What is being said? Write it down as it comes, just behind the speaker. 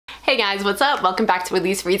Hey guys, what's up? Welcome back to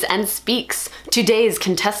Elise Reads and Speaks. Today's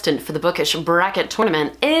contestant for the Bookish Bracket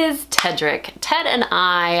Tournament is Tedrick. Ted and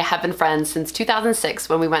I have been friends since 2006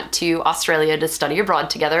 when we went to Australia to study abroad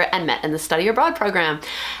together and met in the study abroad program.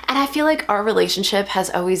 And I feel like our relationship has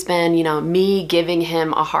always been, me giving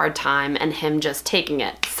him a hard time and him just taking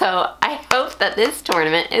it. So I hope that this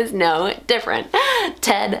tournament is no different.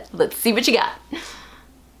 Ted, let's see what you got.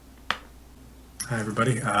 Hi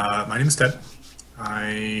everybody, my name is Ted.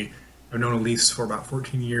 I have known Elise for about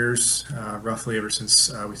 14 years, roughly ever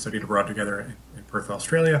since we studied abroad together in Perth,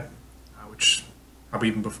 Australia, which probably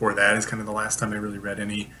even before that is kind of the last time I really read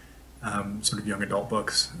any sort of young adult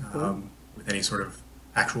books with any sort of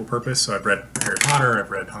actual purpose. So I've read Harry Potter,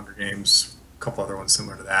 I've read Hunger Games, a couple other ones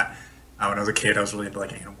similar to that. When I was a kid, I was really into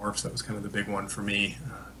like Animorphs. That was kind of the big one for me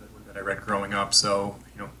that I read growing up. So,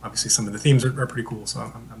 obviously some of the themes are pretty cool. So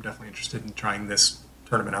I'm definitely interested in trying this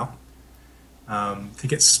tournament out. To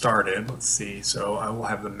get started, let's see. So I will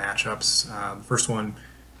have the matchups. The first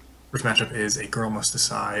matchup is a girl must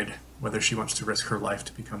decide whether she wants to risk her life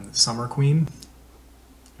to become the Summer Queen.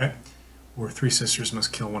 Okay. Or three sisters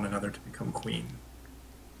must kill one another to become queen.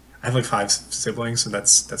 I have like 5 siblings, so that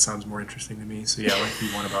sounds more interesting to me. So yeah, I like the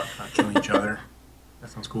one about killing each other.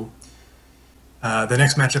 That sounds cool. The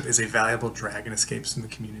next matchup is a valuable dragon escapes from the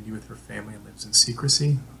community with her family and lives in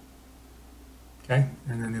secrecy. Okay,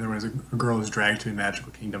 and then the other one is a girl is dragged to a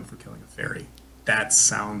magical kingdom for killing a fairy. That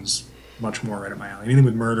sounds much more right up my alley. Anything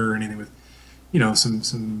with murder, anything with, some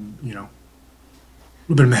a little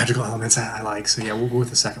bit of magical elements I like. So yeah, we'll go with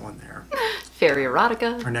the second one there. Fairy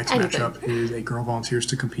erotica. Our next matchup is a girl volunteers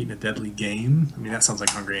to compete in a deadly game. I mean, that sounds like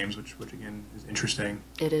Hunger Games, which again is interesting.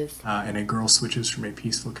 It is. And a girl switches from a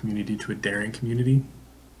peaceful community to a daring community.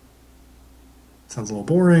 Sounds a little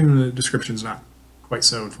boring. The description's not quite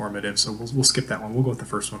so informative, so we'll skip that one. We'll go with the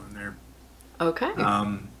first one in there. Okay.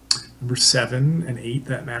 Number 7 and 8,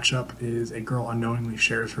 that matchup is a girl unknowingly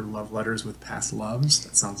shares her love letters with past loves.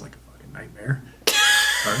 That sounds like a fucking nightmare.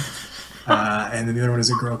 Sorry. And then the other one is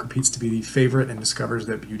a girl competes to be the favorite and discovers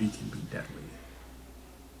that beauty can be deadly.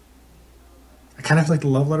 I kind of like the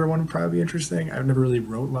love letter one would probably be interesting. I've never really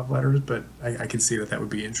wrote love letters, but I can see that would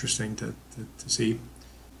be interesting to see.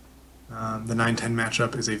 The 9-10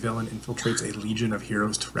 matchup is a villain infiltrates a legion of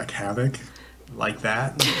heroes to wreak havoc. Like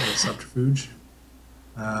that, a little subterfuge.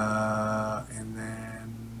 And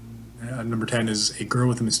then number 10 is a girl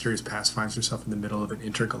with a mysterious past finds herself in the middle of an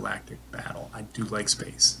intergalactic battle. I do like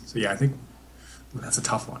space. So yeah, I think that's a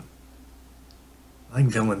tough one. I like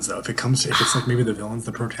villains though. If it's like maybe the villain's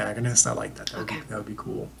the protagonist, I like that. That would be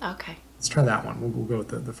cool. Okay. Let's try that one. We'll go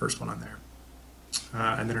with the first one on there.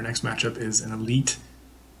 And then our next matchup is an elite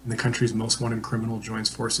in the country's most wanted criminal joins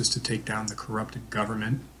forces to take down the corrupted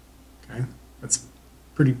government. Okay, that's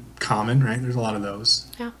pretty common, right? There's a lot of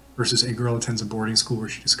those. Yeah. Versus a girl attends a boarding school where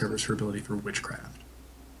she discovers her ability for witchcraft.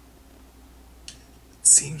 It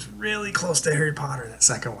seems really close to Harry Potter, that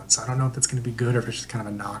second one, so I don't know if that's going to be good or if it's just kind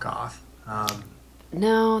of a knockoff.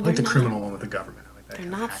 No, I like the criminal one with the government. I like that. They're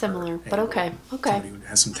not similar, but okay. Somebody who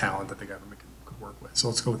has some talent that the government could work with. So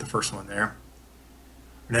let's go with the first one there.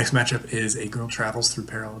 Our next matchup is a girl travels through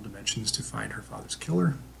parallel dimensions to find her father's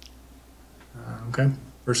killer. Okay.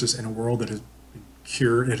 Versus in a world that has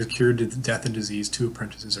cured death and disease, 2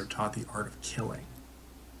 apprentices are taught the art of killing.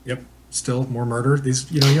 Yep. Still more murder. These,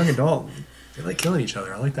 young adult, they like killing each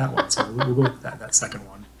other. I like that one. So we'll go with that second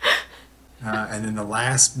one. And then the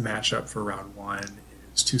last matchup for round 1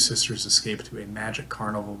 is 2 sisters escape to a magic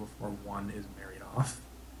carnival before one is married off.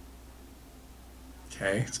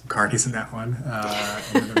 Okay, some carnies in that one.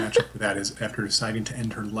 Another matchup for that is after deciding to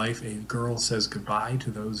end her life, a girl says goodbye to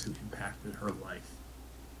those who impacted her life.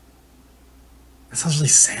 That sounds really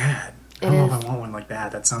sad. I don't know if I want one like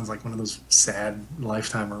that. That sounds like one of those sad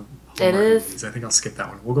Lifetime or Hallmark movies. I think I'll skip that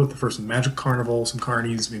one. We'll go with the first one. Magic Carnival, some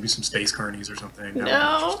carnies, maybe some space carnies or something. That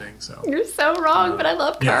would be interesting. So you're so wrong, but I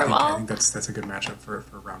love Carnival. I think that's a good matchup for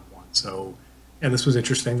round 1. So yeah, this was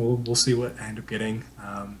interesting. We'll see what I end up getting.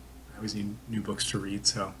 I always need new books to read,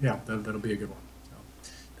 so yeah, that'll be a good one. So,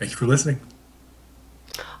 thank you for listening.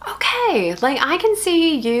 Okay, I can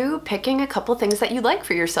see you picking a couple things that you like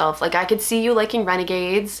for yourself. I could see you liking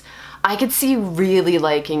Renegades. I could see you really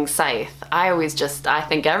liking Scythe. I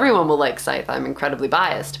think everyone will like Scythe. I'm incredibly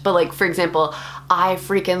biased. But for example, I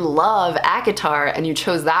freaking love ACOTAR and you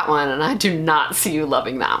chose that one and I do not see you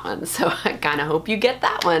loving that one. So I kind of hope you get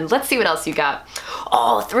that one. Let's see what else you got.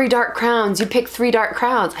 Oh, 3 Dark Crowns. You picked 3 Dark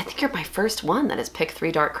Crowns. I think you're my first one that has picked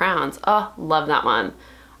 3 Dark Crowns. Oh, love that one.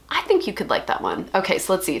 I think you could like that one. Okay,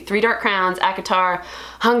 so let's see. 3 Dark Crowns, ACOTAR,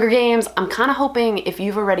 Hunger Games. I'm kind of hoping if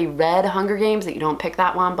you've already read Hunger Games that you don't pick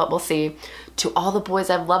that one, but we'll see. To All the Boys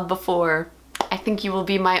I've Loved Before. I think you will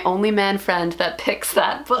be my only man friend that picks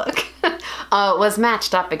that book. It was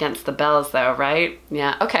matched up against the Bells though, right?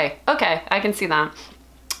 Yeah, okay, I can see that.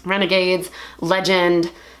 Renegades,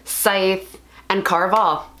 Legend, Scythe, and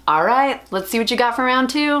Carval. All right, let's see what you got for round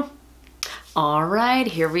 2. All right,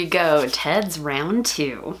 here we go. Ted's round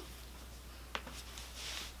 2.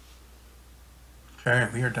 Okay,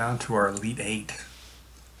 we are down to our Elite 8.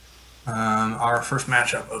 Our first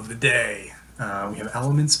matchup of the day. We have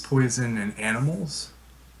Elements, Poison, and Animals.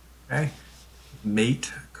 Okay.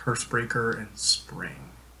 Mate, Cursebreaker, and Spring.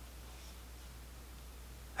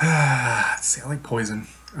 Let's see, I like Poison.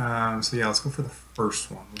 So yeah, let's go for the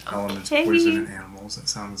first one. With Elements, Poison, and Animals. That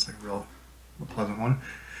sounds like a real pleasant one.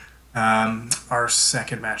 Our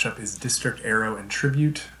second matchup is District, Arrow, and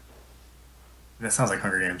Tribute. That sounds like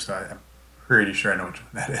Hunger Games, so I'm pretty sure I know which one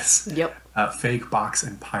that is. Yep. Fake, Box,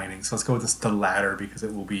 and Pining. So let's go with the latter because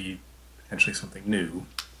it will be potentially something new.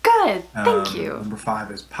 Good, thank you. Number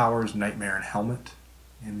 5 is Powers, Nightmare, and Helmet.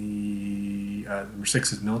 And the number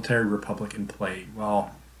 6 is Military, Republic, and Plague.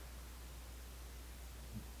 Well,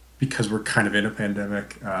 because we're kind of in a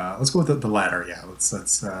pandemic, let's go with the latter. Yeah, let's All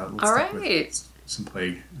stick right. with some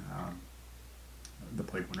Plague. The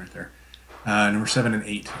Plague one right there. Number 7 and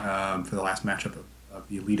 8 for the last matchup of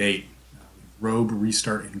the Elite 8. Robe,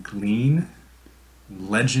 Restart, and Glean.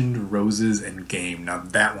 Legend, Roses, and Game. Now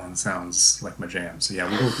that one sounds like my jam. So yeah,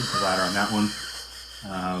 we'll go with the latter on that one.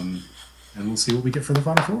 And we'll see what we get for the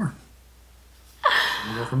Final Four.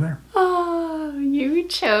 We'll go from there. Oh, you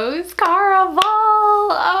chose Caraval.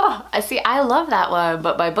 Oh, I see. I love that one,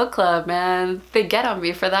 but my book club, man, they get on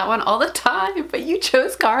me for that one all the time. But you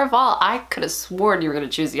chose Caraval. I could have sworn you were going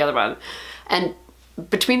to choose the other one. And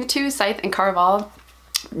between the two, Scythe and Caraval,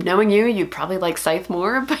 knowing you probably like Scythe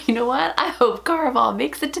more. But you know what? I hope Caraval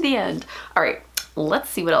makes it to the end. All right, let's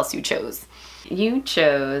see what else you chose. You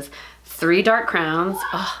chose 3 Dark Crowns.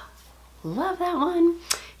 Oh, love that one.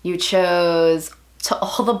 You chose To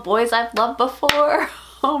All the Boys I've Loved Before.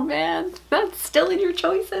 Oh man, that's still in your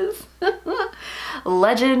choices.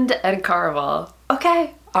 Legend and Caraval.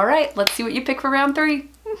 Okay, all right, let's see what you pick for round 3.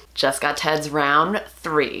 Just got Ted's round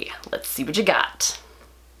 3. Let's see what you got.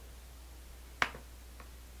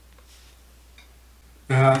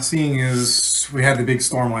 Seeing as we had the big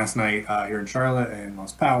storm last night here in Charlotte and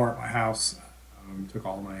lost power at my house, took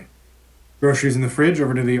all my groceries in the fridge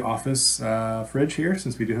over to the office fridge here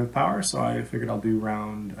since we do have power. So I figured I'll do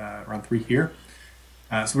round 3 here.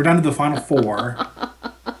 So we're down to the final 4.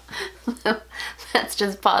 Let's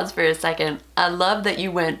just pause for a second. I love that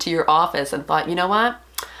you went to your office and thought, you know what?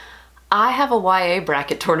 I have a YA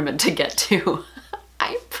bracket tournament to get to.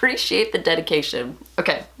 I appreciate the dedication.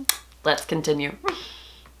 Okay, let's continue.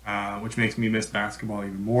 Which makes me miss basketball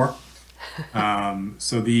even more.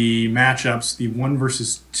 So the matchups, the 1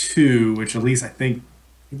 versus 2, which at least I think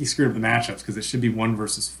you screwed up the matchups because it should be 1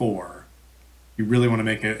 versus 4. You really want to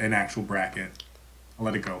make it an actual bracket. I'll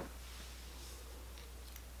let it go.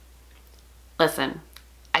 Listen,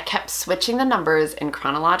 I kept switching the numbers in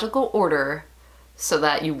chronological order so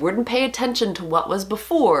that you wouldn't pay attention to what was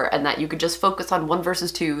before and that you could just focus on 1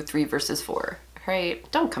 versus 2, 3 versus 4.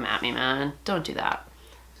 Right? Don't come at me, man. Don't do that.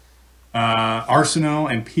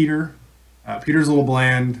 Arsino and Peter. Peter's a little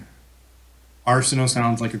bland. Arsino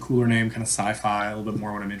sounds like a cooler name, kind of sci-fi, a little bit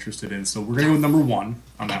more what I'm interested in. So we're going to go with number 1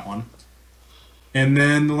 on that one. And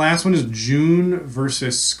then the last one is June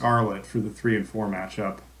versus Scarlet for the 3 and 4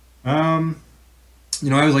 matchup. You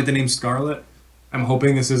know, I always like the name Scarlet. I'm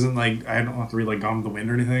hoping this isn't like, I don't have to read like Gone with the Wind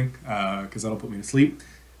or anything, because that'll put me to sleep.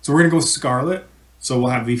 So we're going to go with Scarlet. So we'll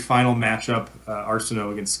have the final matchup,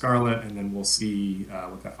 Arsino against Scarlet, and then we'll see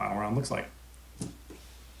what that final round looks like.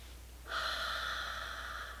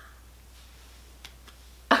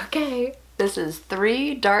 Okay, this is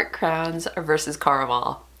 3 Dark Crowns versus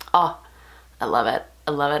Caraval. Oh, I love it.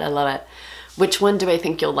 I love it. I love it. Which one do I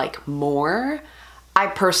think you'll like more? I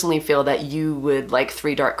personally feel that you would like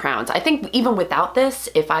 3 Dark Crowns. I think even without this,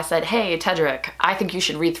 if I said, hey, Tedrick, I think you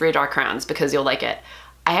should read 3 Dark Crowns because you'll like it,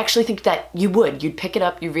 I actually think that you would. You'd pick it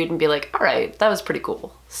up, you'd read and be like, all right, that was pretty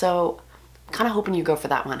cool. So I'm kind of hoping you go for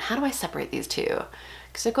that one. How do I separate these two?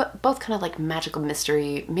 Because they're both kind of like magical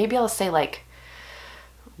mystery. Maybe I'll say like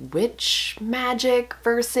witch magic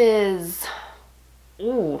versus,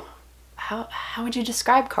 ooh, how would you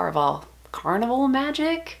describe Caraval? Carnival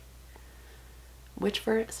magic? Witch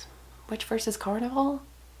versus carnival?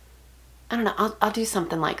 I don't know, I'll do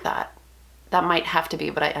something like that. That might have to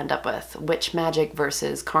be what I end up with. Witch magic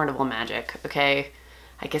versus carnival magic, okay?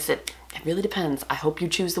 I guess it really depends. I hope you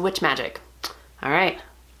choose the witch magic. All right,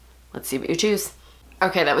 let's see what you choose.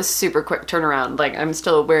 Okay, that was super quick turnaround. Like, I'm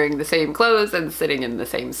still wearing the same clothes and sitting in the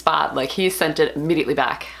same spot. Like, he sent it immediately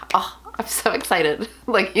back. Oh, I'm so excited.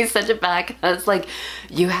 Like, he sent it back. And it's like,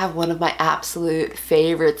 you have one of my absolute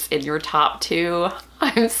favorites in your top 2.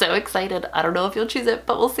 I'm so excited. I don't know if you'll choose it,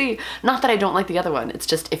 but we'll see. Not that I don't like the other one. It's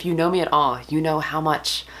just, if you know me at all, you know how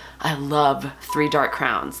much I love Three Dark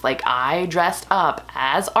Crowns. Like, I dressed up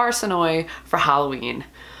as Arsinoe for Halloween.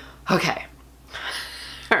 Okay.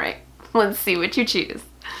 All right. Let's see what you choose.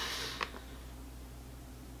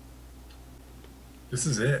 This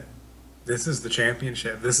is it. This is the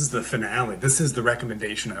championship. This is the finale. This is the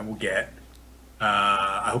recommendation I will get.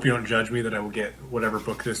 I hope you don't judge me that I will get whatever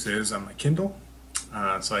book this is on my Kindle,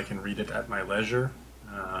 so I can read it at my leisure.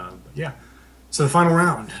 But yeah. So the final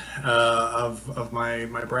round of my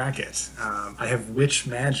bracket. I have Witch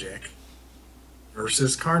Magic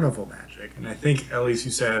versus Carnival Magic. And I think, Elise,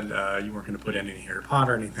 you said you weren't going to put in any Harry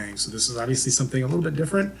Potter or anything, so this is obviously something a little bit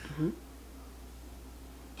different. Mm-hmm.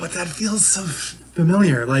 But that feels so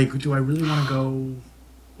familiar. Like, do I really want to go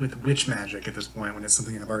with Witch Magic at this point when it's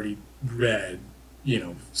something I've already read, you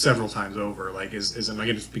know, several times over? Like, am I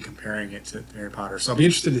going to be comparing it to Harry Potter? So I'll be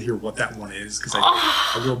interested to hear what that one is, because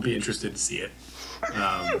I will be interested to see it.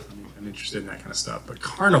 I'm interested in that kind of stuff. But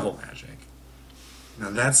Carnival Magic. Now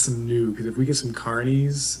that's some new, because if we get some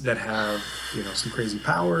carnies that have, you know, some crazy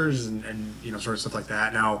powers and you know, sort of stuff like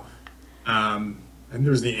that. Now, and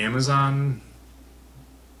there's the Amazon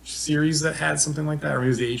series that had something like that, or maybe it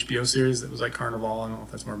was the HBO series that was like Carnival. I don't know if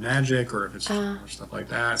that's more magic or if it's just more stuff like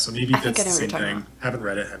that. So maybe that's the same thing. Haven't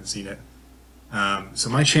read it, haven't seen it. So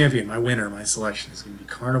my champion, my winner, my selection is going to be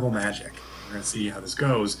Carnival Magic. We're going to see how this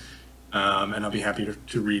goes, and I'll be happy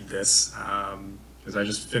to read this. Because I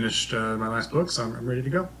just finished my last book, so I'm ready to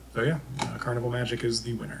go. So yeah, Carnival Magic is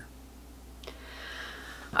the winner.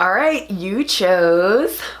 All right, you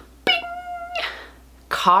chose bing,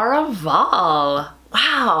 Caraval.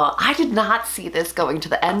 Wow, I did not see this going to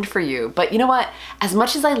the end for you. But you know what? As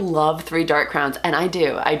much as I love Three Dark Crowns, and I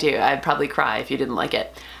do, I'd probably cry if you didn't like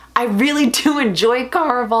it, I really do enjoy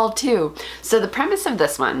Caraval too. So the premise of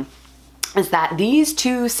this one is that these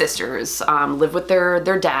two sisters live with their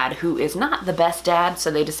dad, who is not the best dad, so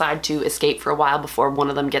they decide to escape for a while before one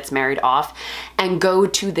of them gets married off and go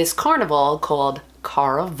to this carnival called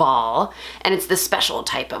Caraval, and it's this special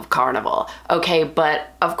type of carnival. Okay,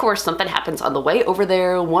 but of course something happens on the way over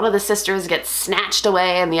there. One of the sisters gets snatched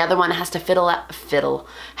away and the other one has to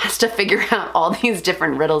figure out all these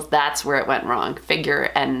different riddles. That's where it went wrong. Figure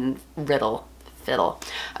and riddle. Fiddle.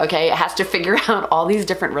 Okay, it has to figure out all these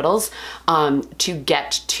different riddles to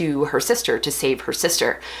get to her sister, to save her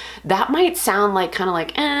sister. That might sound like kind of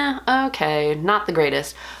like, okay, not the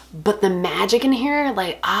greatest. But the magic in here,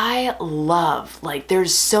 like, I love. Like,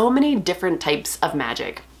 there's so many different types of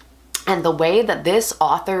magic. And the way that this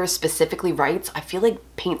author specifically writes, I feel like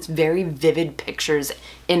paints very vivid pictures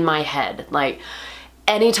in my head. Like,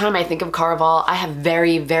 anytime I think of Caraval, I have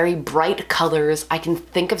very, very bright colors. I can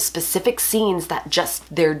think of specific scenes that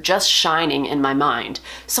they're just shining in my mind.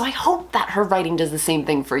 So I hope that her writing does the same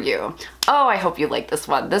thing for you. Oh, I hope you like this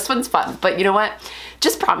one. This one's fun. But you know what?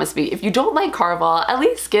 Just promise me, if you don't like Caraval, at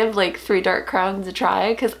least give like Three Dark Crowns a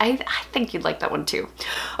try, because I think you'd like that one too.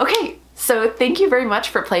 Okay, so thank you very much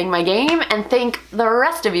for playing my game, and thank the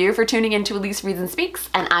rest of you for tuning in to Elise Reads and Speaks,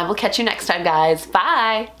 and I will catch you next time, guys.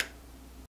 Bye!